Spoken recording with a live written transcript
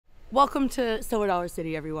Welcome to Silver Dollar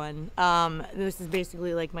City, everyone. This is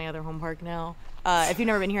basically like my other home park now. If you've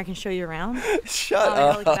never been here, I can show you around. Shut up. I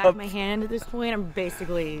got like the back of my hand at this point. I'm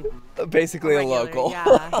basically a local.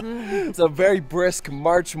 Yeah. It's a very brisk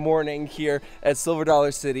March morning here at Silver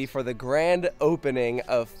Dollar City for the grand opening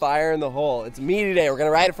of Fire in the Hole. It's me today. We're gonna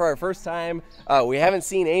ride it for our first time. We haven't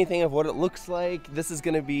seen anything of what it looks like. This is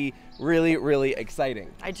gonna be really, really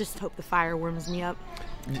exciting. I just hope the fire warms me up.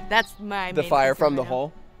 That's my The main fire concern from the right now.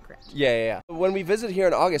 hole? Correct. Yeah. When we visited here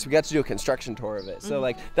in August, we got to do a construction tour of it. So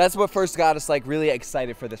like that's what first got us like really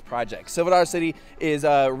excited for this project. Silver Dollar City is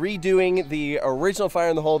redoing the original Fire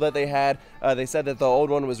in the Hole that they had. They said that the old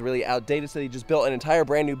one was really outdated, so they just built an entire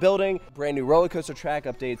brand new building, brand new roller coaster track,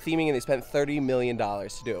 updated theming, and they spent $30 million to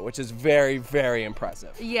do it, which is very, very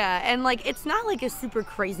impressive. Yeah, and like it's not like a super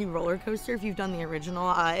crazy roller coaster if you've done the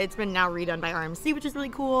original. It's been now redone by RMC, which is really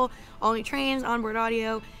cool. All new trains, onboard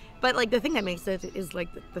audio. But like the thing that makes it is like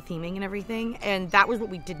the theming and everything, and that was what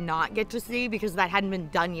we did not get to see because that hadn't been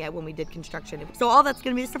done yet when we did construction. So all that's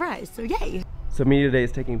gonna be a surprise, so yay! So media day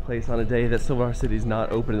is taking place on a day that Silver Dollar City is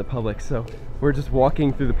not open to the public, so we're just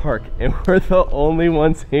walking through the park and we're the only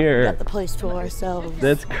ones here. We got the place to ourselves.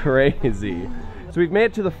 That's crazy. So we've made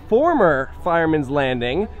it to the former Fireman's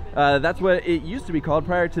Landing. That's what it used to be called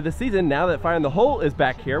prior to the season. Now that Fire in the Hole is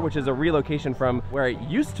back here, which is a relocation from where it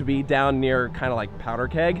used to be down near kind of like Powder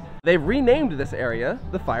Keg, they've renamed this area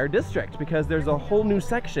the Fire District because there's a whole new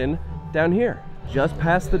section down here. Just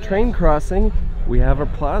past the train crossing, we have a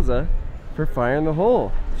plaza for Fire in the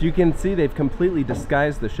Hole. So you can see they've completely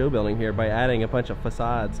disguised the show building here by adding a bunch of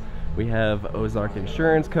facades. We have Ozark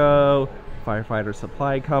Insurance Co., Firefighter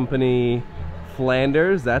Supply Company,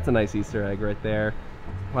 Flanders, that's a nice Easter egg right there.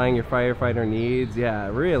 Supplying your firefighter needs, yeah,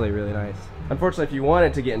 really, really nice. Unfortunately, if you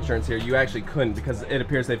wanted to get insurance here, you actually couldn't because it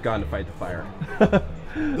appears they've gone to fight the fire.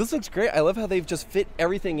 This looks great. I love how they've just fit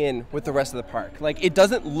everything in with the rest of the park. Like, it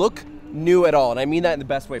doesn't look new at all, and I mean that in the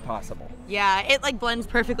best way possible. Yeah, it like blends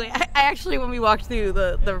perfectly. I actually, when we walked through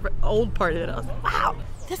the old part of it, I was like, wow,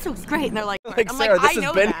 this looks great. And they're like, Sarah, I this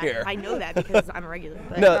know has been that. here. I know that because I'm a regular.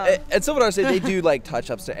 But, No, at Silver Dollar City, they do like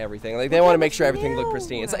touch-ups to everything. Like, they want to make sure everything looks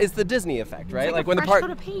pristine. It's the Disney effect, right? like when the fresh park,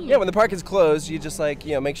 coat of paint. yeah, when the park is closed, you just like,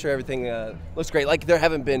 you know, make sure everything looks great. Like, there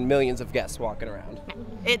haven't been millions of guests walking around.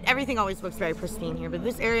 Everything always looks very pristine here, but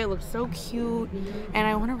this area looks so cute, and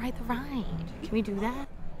I want to ride the ride. Can we do that?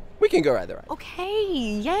 We can go ride the ride.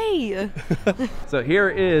 Okay, yay! So here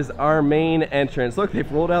is our main entrance. Look,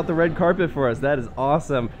 they've rolled out the red carpet for us. That is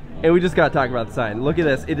awesome. And we just got to talk about the sign. Look at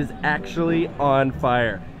this. It is actually on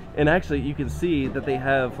fire. And actually, you can see that they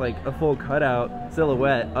have like a full cutout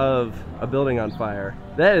silhouette of a building on fire.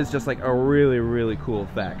 That is just like a really, really cool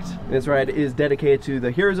fact. And this ride is dedicated to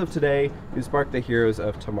the heroes of today who spark the heroes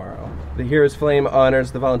of tomorrow. The Heroes Flame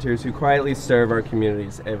honors the volunteers who quietly serve our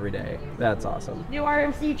communities every day. That's awesome. New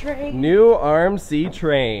RMC train. New RMC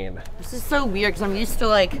train. This is so weird because I'm used to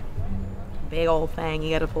like big old thing you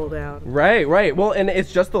gotta pull down. Right. Well, and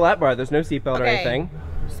it's just the lap bar. There's no seatbelt or anything.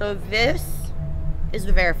 So this is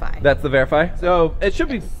the Verify. That's the Verify. So it should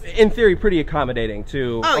be, in theory, pretty accommodating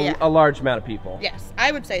to a large amount of people. Yes,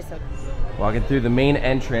 I would say so. Walking through the main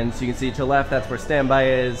entrance, you can see to the left, that's where Standby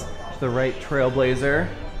is. To the right, Trailblazer.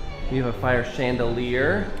 You have a fire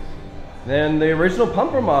chandelier. Then the original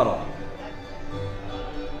pumper model.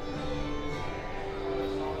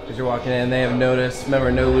 As you're walking in, they have notice.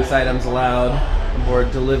 Remember, no loose items allowed.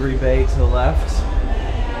 Aboard delivery bay to the left.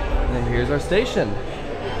 And then here's our station.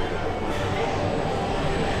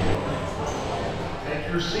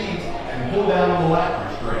 Your seat and pull down on the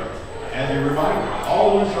lap restraint. As a reminder,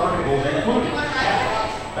 all loose articles including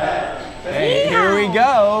bags. Hey, here we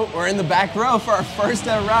go. We're in the back row for our first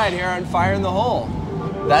ever ride here on Fire in the Hole.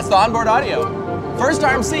 That's the onboard audio. First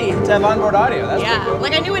RMC to have onboard audio. That's pretty cool.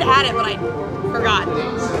 Like I knew it had it, but I forgot.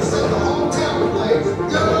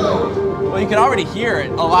 Well, you can already hear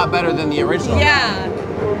it a lot better than the original. Yeah.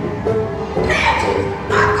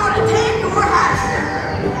 I'm gonna take your house.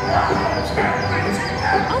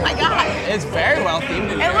 Oh my god. It's very well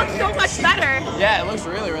themed in here. It looks so much better. Yeah, it looks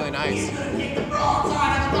really, really nice.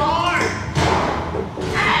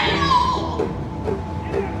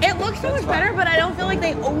 It looks so much better, but I don't feel like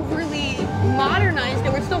they overly modernized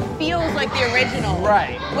it, where it still feels like the original.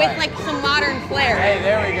 Right. With like some modern flair. Hey,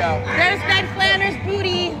 there we go. There's Ned Flanders'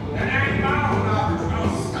 booty.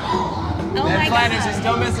 Oh Ned my Flanders god. is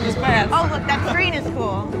still missing his pants. Oh look, that screen is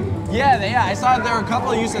cool. Yeah, I saw there were a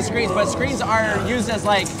couple of uses of screens, but screens are used as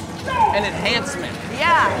like an enhancement.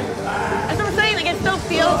 Yeah. That's what I'm saying, like it still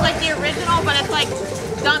feels like the original, but it's like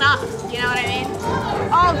done up. You know what I mean?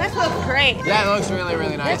 Oh, this looks great. Yeah, it looks really,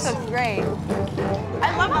 really nice. This looks great.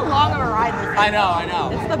 I love how long of a ride this is. I know.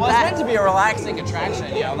 It's the Well, best. it's meant to be a relaxing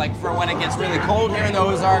attraction, you know, like for when it gets really cold here in the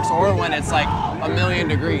Ozarks or when it's like 1,000,000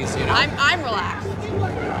 degrees, you know. I'm relaxed.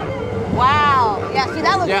 Wow. Yeah, see,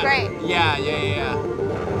 that looks great. Yeah.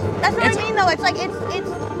 That's what I mean, though. It's like, it's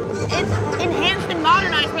enhanced and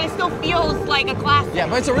modernized, but it still feels like a classic. Yeah,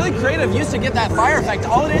 but it's a really creative use to get that fire effect.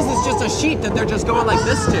 All it is just a sheet that they're just going like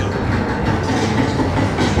this to.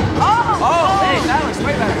 Oh, hey, that looks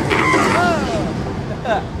way better.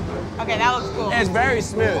 Okay, that looks cool. It's very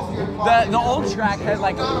smooth. The old track had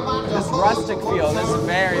like this rustic feel. This is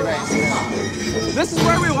very, very smooth. This is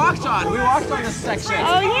where we walked on. We walked on this section.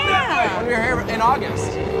 Oh, yeah. When we were here in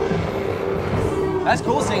August. That's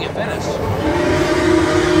cool seeing it finish.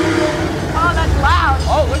 Oh, that's loud.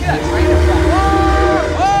 Oh, look at that train effect.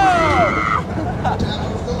 Whoa!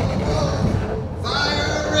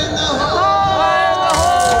 Fire in the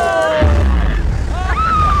hole!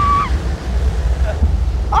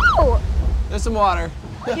 Oh! There's some water.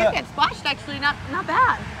 You get splashed, actually, not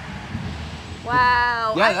bad.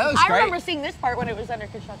 Wow. Yeah, that looks I great. remember seeing this part when it was under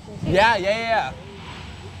construction, too. Yeah,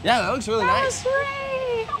 that looks really That nice. was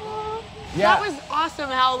great. Yeah. That was awesome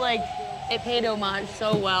how, like, it paid homage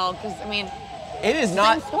so well, because, I mean, It is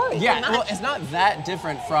not. story, Yeah, pretty well, much. it's not that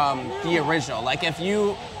different from the original. Like,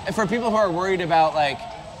 for people who are worried about like,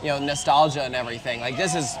 you know, nostalgia and everything, like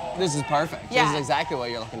this is perfect. Yeah. This is exactly what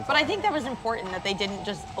you're looking for. but I think that was important that they didn't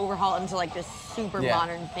just overhaul it into, like, this super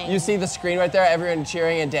modern thing. You see the screen right there, everyone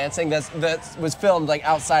cheering and dancing. That was filmed like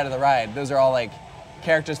outside of the ride. Those are all like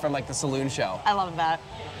characters from like the saloon show. I love that.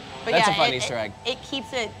 But That's yeah, a fun Easter egg. It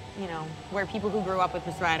keeps it, you know, where people who grew up with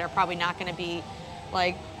this ride are probably not going to be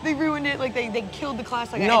like, they ruined it, like they killed the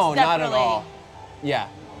classic. No, It's not at definitely- all. Yeah,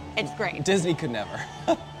 It's great. Disney could never.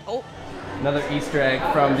 Oh, Another Easter egg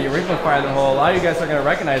from the original Fire in the Hole. A lot of you guys are going to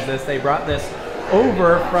recognize this. They brought this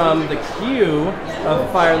over from the queue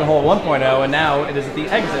of Fire in the Hole 1.0, and now it is at the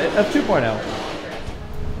exit of 2.0.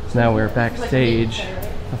 So now we're backstage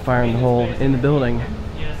of Fire in the Hole in the building,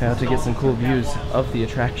 to get some cool views of the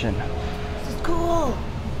attraction. this is cool.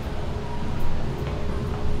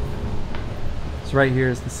 So right here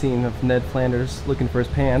is the scene of Ned Flanders looking for his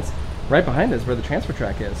pants. Right behind us where the transfer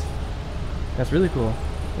track is. That's really cool,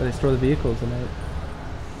 where they store the vehicles and that.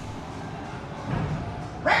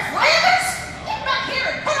 Rex Flanders! Get back here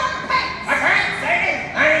and put on the pants! My pants,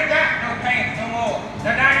 Sadie? I ain't got no pants no more.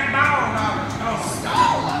 The dang balls are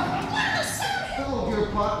Fill your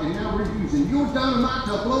pot, and now we're using your dynamite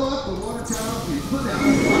to blow up the water towers we put out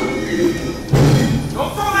the fire.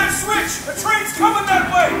 Don't throw that switch! The train's coming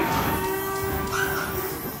that way!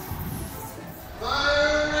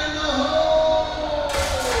 Fire in the hole!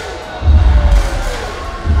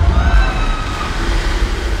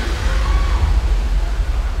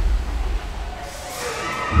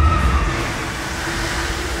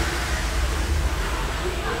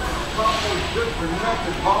 Good for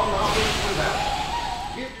nothing, Paul, always for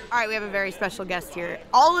that. All right, we have a very special guest here.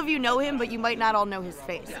 All of you know him, but you might not all know his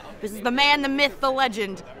face. This is the man, the myth, the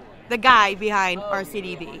legend, the guy behind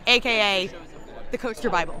RCDB, AKA the Coaster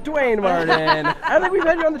Bible. Dwayne Martin. I don't think we've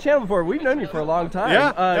had you on the channel before. We've known you for a long time.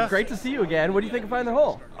 Yeah. Great to see you again. What do you think of Fire in the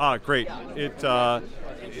Hole? Great.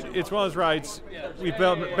 It's one of those rides. We've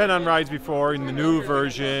been on rides before, and the new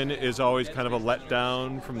version is always kind of a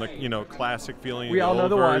letdown from the classic feeling. We of all the know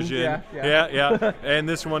old the one. version. Yeah. And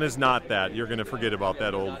this one is not that. You're gonna forget about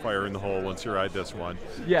that old Fire in the Hole once you ride this one.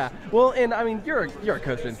 Yeah. Well, and I mean, you're a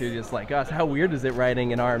coaster enthusiast like us. How weird is it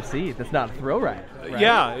riding an RMC that's not a thrill ride? Right?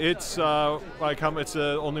 Yeah, it's it's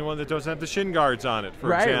the only one that doesn't have the shin guards on it.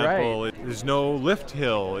 For example, there's no lift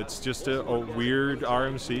hill. It's just a weird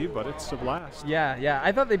RMC, but it's a blast. Yeah.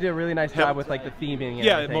 I thought they did a really nice job with like the theming. And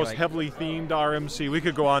Yeah, everything, most like, heavily themed RMC. We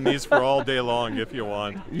could go on these for all day long if you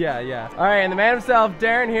want. Yeah. All right, and the man himself,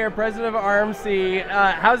 Darren here, president of RMC.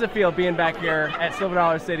 How's it feel being back here at Silver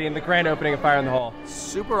Dollar City in the grand opening of Fire in the Hole?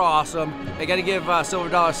 Super awesome. I got to give Silver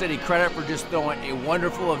Dollar City credit for just throwing a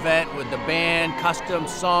wonderful event with the band, custom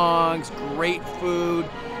songs, great food.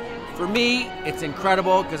 For me, it's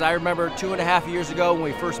incredible because I remember 2.5 years ago when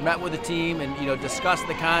we first met with the team and discussed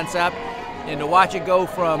the concept, and to watch it go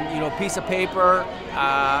from a piece of paper,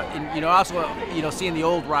 and also seeing the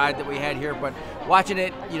old ride that we had here, but watching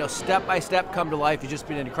it step by step come to life has just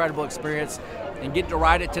been an incredible experience. And getting to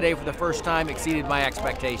ride it today for the first time exceeded my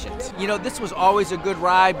expectations. This was always a good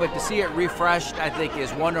ride, but to see it refreshed, I think,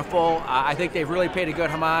 is wonderful. I think they've really paid a good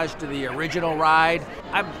homage to the original ride.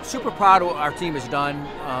 I'm super proud of what our team has done.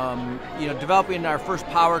 Developing our first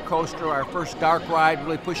power coaster, our first dark ride,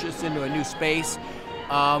 really pushed us into a new space.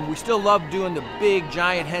 We still love doing the big,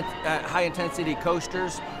 giant, high-intensity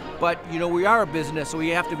coasters, but you know, we are a business, so we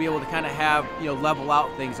have to be able to kind of have, you know, level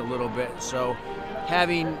out things a little bit. So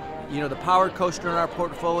having, you know, the powered coaster in our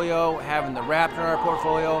portfolio, having the Raptor in our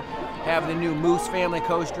portfolio, having the new Moose family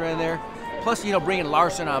coaster in there, plus, you know, bringing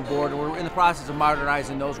Larson on board, and we're in the process of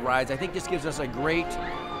modernizing those rides. I think this gives us a great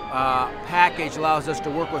package, allows us to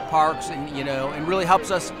work with parks, and you know, and really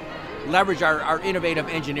helps us leverage our innovative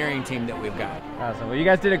engineering team that we've got. Awesome. Well, you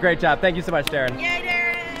guys did a great job. Thank you so much, Darren. Yay,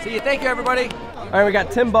 Darren! See you. Thank you, everybody. All right, we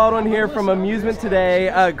got Tim Baldwin here from Amusement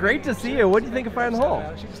Today. Great to see you. What do you think of Fire in the Hole?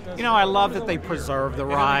 You know, I love that they preserve the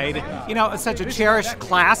ride. You know, it's such a cherished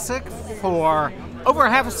classic for over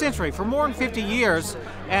half a century, for more than 50 years.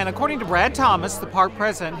 And according to Brad Thomas, the park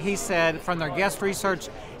president, he said from their guest research,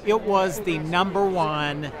 it was the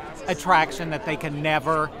 #1 attraction that they can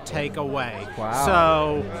never take away. Wow.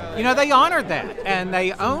 So, you know, they honored that and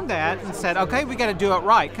they owned that and said, okay, we got to do it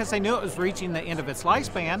right, because they knew it was reaching the end of its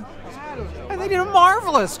lifespan. And they did a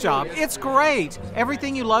marvelous job. It's great.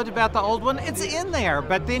 Everything you loved about the old one, it's in there.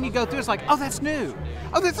 But then you go through, it's like, oh, that's new.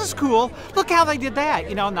 Oh, this is cool. Look how they did that.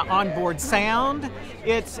 You know, and the onboard sound.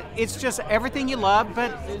 It's just everything you love,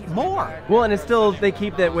 but more. Well, and it's still, they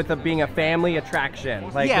keep that with being a family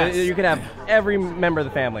attraction. Like, yes. You could have every member of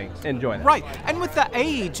the family enjoy that. Right. And with the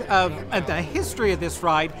age of the history of this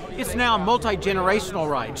ride, it's now a multi-generational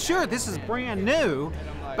ride. Sure, this is brand new,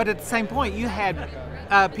 but at the same point, you had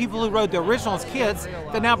people who rode the original as kids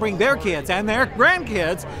that now bring their kids and their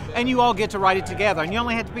grandkids, and you all get to ride it together. And you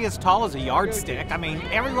only have to be as tall as a yardstick. I mean,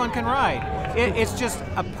 everyone can ride. It's just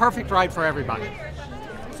a perfect ride for everybody.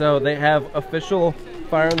 So they have official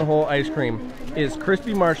Fire in the Hole ice cream. Is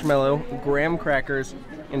crispy marshmallow, graham crackers,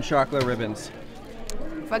 and chocolate ribbons.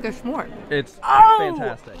 It's like a s'more. It's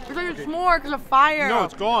fantastic. It's like a s'more because of fire. No,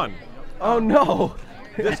 it's gone. Oh no!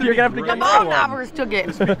 You're gonna have to get The another one. Baldwin took it.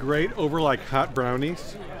 This would be great over like hot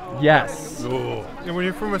brownies. Yes. Oh. And when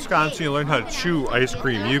you're from Wisconsin, you learn how to chew ice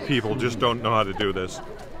cream. You people just don't know how to do this.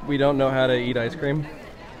 We don't know how to eat ice cream.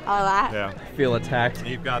 All that. Yeah. Feel attacked.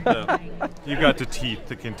 You've got the teeth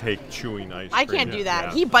that can take chewing ice cream. I can't do that.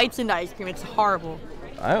 Yeah. He bites into ice cream. It's horrible.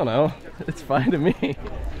 I don't know. It's fine to me.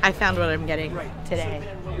 I found what I'm getting today.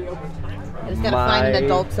 I just gotta find an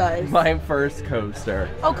adult size. My first coaster.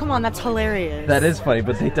 Oh, come on, that's hilarious. That is funny,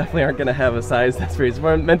 but they definitely aren't gonna have a size that's very, it's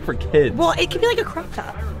meant for kids. Well, it could be like a crop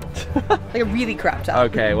top. Like a really crop top.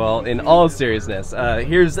 Okay, well, in all seriousness,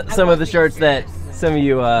 here's some of the shirts that some of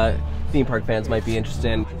you theme park fans might be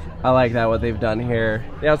interested in. I like that, what they've done here.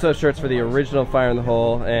 They also have shirts for the original Fire in the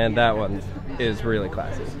Hole, and that one is really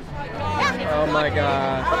classy. Oh my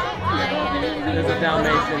gosh. There's a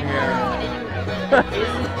Dalmatian here.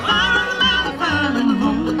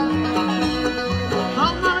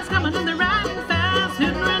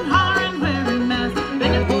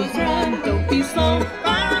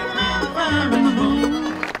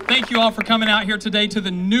 Thank you all for coming out here today to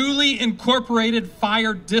the newly incorporated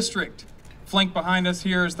Fire District. Flanked behind us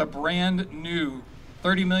here is the brand new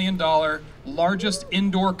 $30 million largest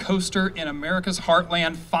indoor coaster in America's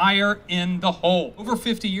heartland, Fire in the Hole. Over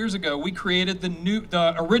 50 years ago, we created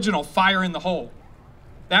the original Fire in the Hole.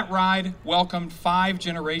 That ride welcomed 5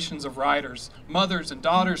 generations of riders, mothers and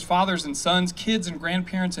daughters, fathers and sons, kids and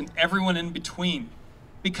grandparents, and everyone in between.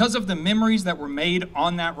 Because of the memories that were made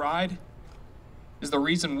on that ride is the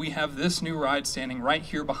reason we have this new ride standing right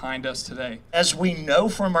here behind us today. As we know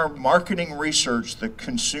from our marketing research, the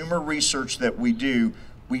consumer research that we do,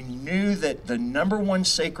 we knew that the #1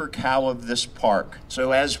 sacred cow of this park.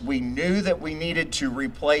 So as we knew that we needed to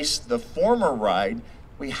replace the former ride,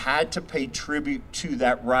 we had to pay tribute to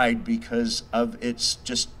that ride because of its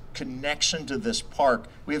just connection to this park.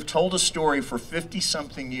 We have told a story for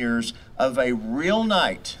 50-something years of a real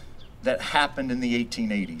night that happened in the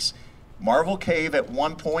 1880s. Marvel Cave at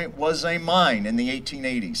one point was a mine in the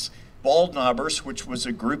 1880s. Bald Knobbers, which was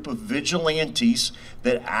a group of vigilantes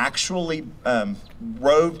that actually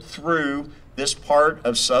rode through this part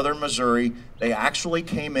of southern Missouri, they actually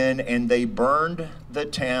came in and they burned the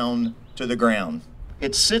town to the ground.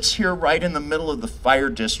 It sits here right in the middle of the Fire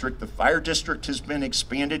District. The Fire District has been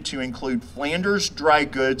expanded to include Flanders Dry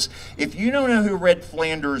Goods. If you don't know who Red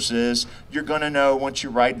Flanders is, you're going to know once you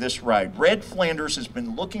ride this ride. Red Flanders has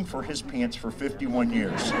been looking for his pants for 51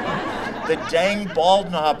 years. The dang Bald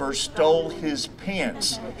Knobber stole his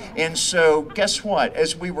pants. And so guess what?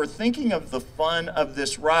 As we were thinking of the fun of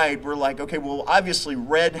this ride, we're like, okay, well, obviously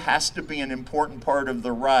red has to be an important part of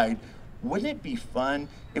the ride. Wouldn't it be fun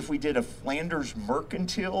if we did a Flanders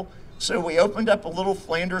Mercantile? So we opened up a little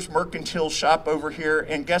Flanders Mercantile shop over here,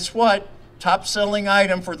 and guess what? Top selling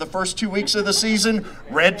item for the first 2 weeks of the season,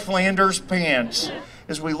 Red Flanders pants.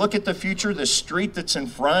 As we look at the future, the street that's in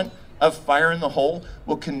front, of Fire in the Hole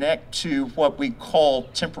will connect to what we call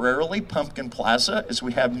temporarily Pumpkin Plaza, as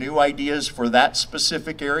we have new ideas for that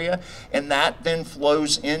specific area. And that then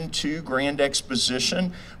flows into Grand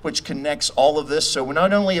Exposition, which connects all of this. So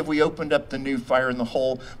not only have we opened up the new Fire in the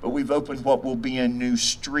Hole, but we've opened what will be a new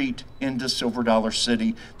street into Silver Dollar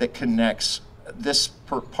City that connects this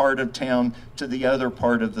part of town to the other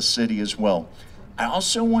part of the city as well. I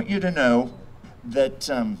also want you to know that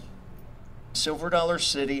Silver Dollar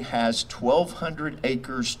City has 1,200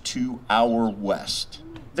 acres to our west.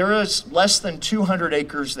 There is less than 200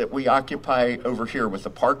 acres that we occupy over here with the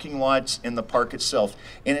parking lots and the park itself.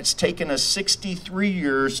 And it's taken us 63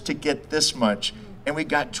 years to get this much. And we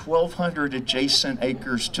got 1,200 adjacent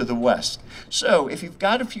acres to the west. So if you've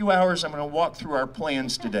got a few hours, I'm going to walk through our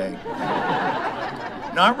plans today.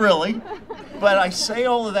 Not really, but I say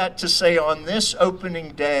all of that to say on this opening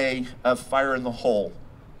day of Fire in the Hole,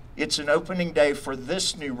 it's an opening day for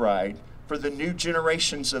this new ride, for the new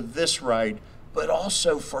generations of this ride, but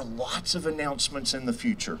also for lots of announcements in the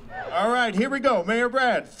future. All right, here we go. Mayor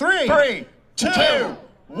Brad, 3, 2, 1,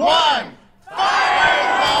 Fire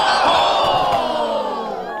in the Hole!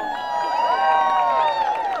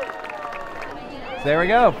 There we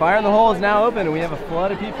go. Fire in the Hole is now open, and we have a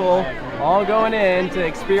flood of people all going in to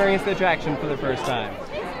experience the attraction for the first time.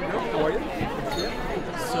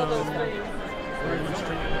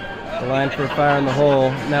 The line for Fire in the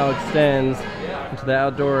Hole now extends into the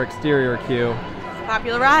outdoor exterior queue.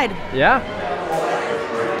 Popular ride. Yeah.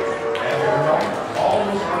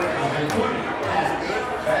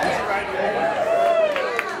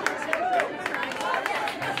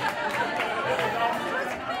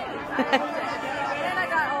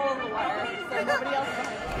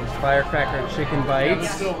 There's firecracker chicken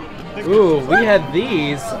bites. Ooh, we had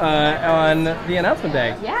these on the announcement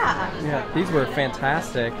day. Yeah. Yeah, these were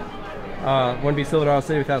fantastic. Wouldn't be Silver Dollar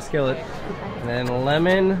City without skillet. And then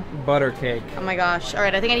lemon butter cake. Oh my gosh. All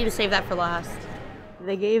right, I think I need to save that for last.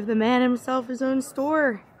 They gave the man himself his own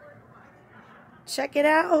store. Check it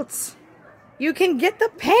out. You can get the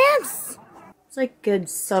pants. It's like good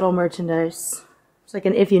subtle merchandise. It's like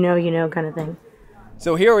an if you know, you know kind of thing.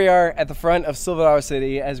 So here we are at the front of Silver Dollar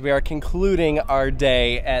City as we are concluding our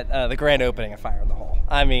day at the grand opening of Fire in the Hole.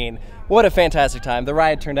 I mean, what a fantastic time. The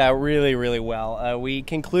ride turned out really, really well. We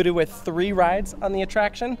concluded with 3 rides on the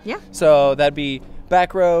attraction. Yeah. So that'd be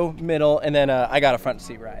back row, middle, and then I got a front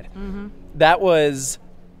seat ride. Mm-hmm. That was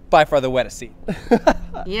by far the wettest seat.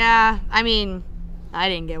 Yeah, I mean, I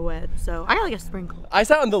didn't get wet, so I got like a sprinkle. I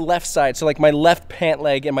sat on the left side, so like my left pant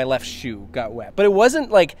leg and my left shoe got wet. But it wasn't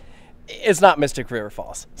like, it's not Mystic River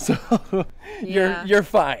Falls, so you're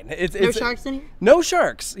fine. No sharks in here? No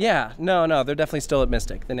sharks. Yeah, no, they're definitely still at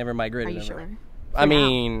Mystic. They never migrated. Are you sure? I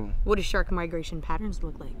mean, what do shark migration patterns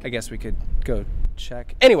look like? I guess we could go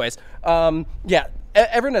check. Anyways, yeah,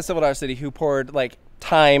 everyone at Silver Dollar City who poured like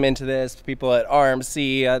time into this, people at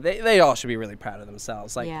RMC, they all should be really proud of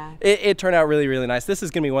themselves. Like, yeah. It turned out really, really nice. This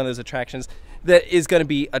is going to be one of those attractions that is going to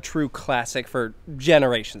be a true classic for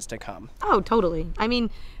generations to come. Oh, totally. I mean,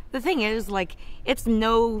 the thing is, like, it's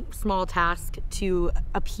no small task to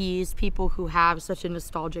appease people who have such a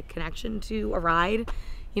nostalgic connection to a ride.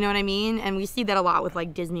 You know what I mean? And we see that a lot with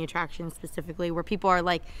like Disney attractions specifically, where people are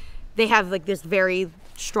like, they have like this very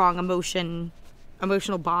strong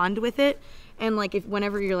emotional bond with it. And like,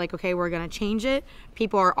 whenever you're like, okay, we're gonna change it,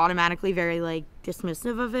 people are automatically very like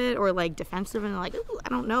dismissive of it or like defensive and like, I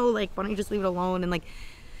don't know, like, why don't you just leave it alone? And like,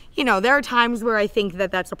 you know, there are times where I think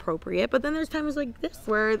that that's appropriate, but then there's times like this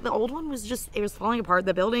where the old one was just, it was falling apart.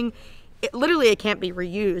 The building, it can't be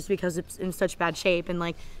reused because it's in such bad shape. And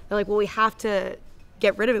like, they're like, well, we have to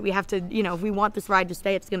get rid of it. We have to, you know, if we want this ride to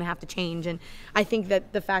stay, it's going to have to change. And I think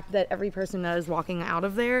that the fact that every person that is walking out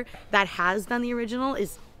of there that has done the original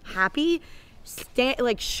is happy,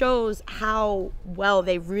 like shows how well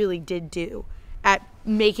they really did do at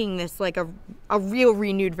making this like a real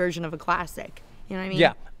renewed version of a classic. You know what I mean?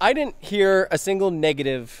 Yeah, I didn't hear a single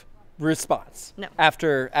negative response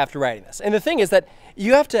after writing this. And the thing is that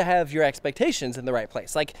you have to have your expectations in the right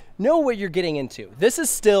place. Like, know what you're getting into. This is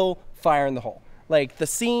still Fire in the Hole. Like, the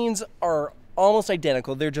scenes are almost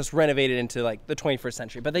identical. They're just renovated into like the 21st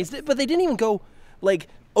century. But they didn't even go like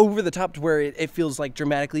over the top to where it feels like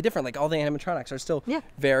dramatically different. Like, all the animatronics are still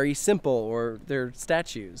very simple, or they're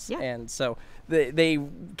statues. Yeah. And so they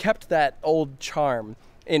kept that old charm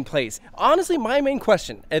in place. Honestly, my main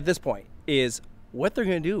question at this point is what they're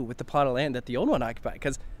going to do with the plot of land that the old one occupied,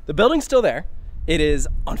 because the building's still there. It is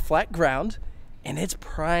on flat ground, and it's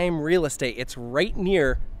prime real estate. It's right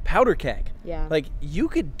near Powder Keg. Yeah. Like, you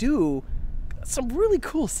could do some really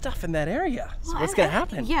cool stuff in that area. So what's going to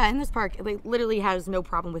happen? Yeah, in this park, it literally has no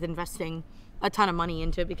problem with investing a ton of money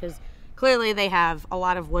into it because clearly they have a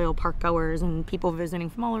lot of loyal park goers and people visiting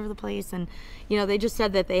from all over the place. And, you know, they just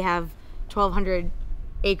said that they have 1,200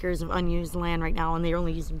 acres of unused land right now and they're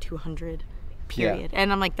only using 200, period. Yeah.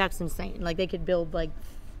 And I'm like, that's insane. Like, they could build, like,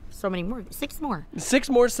 so many more. 6 more. 6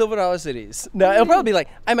 more Silver Dollar cities. No, it'll probably be like,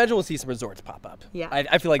 I imagine we'll see some resorts pop up. Yeah.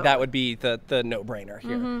 I feel like that would be the no-brainer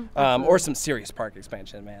here. Or some serious park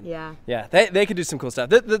expansion, man. Yeah. Yeah, they could do some cool stuff.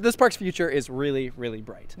 This park's future is really, really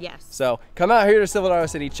bright. Yes. So come out here to Silver Dollar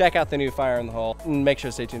City, check out the new Fire in the Hole, and make sure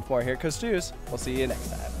to stay tuned for more here at Coast Studios. We'll see you next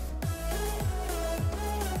time.